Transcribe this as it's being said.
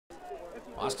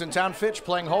Austintown Fitch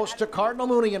playing host to Cardinal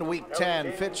Mooney in Week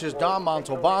 10. Fitch's Dom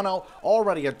Montalbano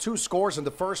already had 2 scores in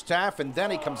the first half, and then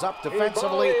he comes up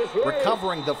defensively,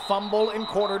 recovering the fumble in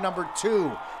quarter number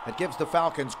 2. That gives the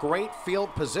Falcons great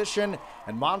field position,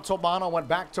 and Montalbano went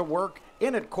back to work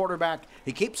in at quarterback.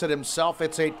 He keeps it himself.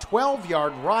 It's a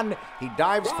 12-yard run. He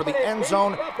dives for the end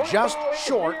zone, just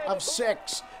short of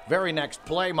 6. Very next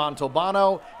play,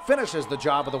 Montalbano finishes the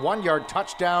job with a 1-yard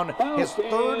touchdown, his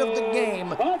 3rd of the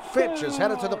game. Fitch is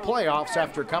headed to the playoffs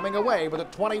after coming away with a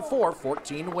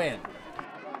 24-14 win.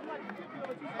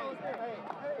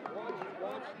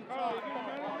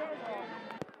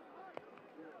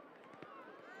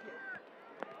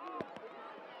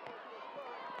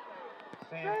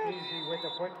 Sam Peasy with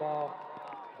the football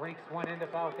breaks one into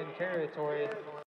Falcon territory.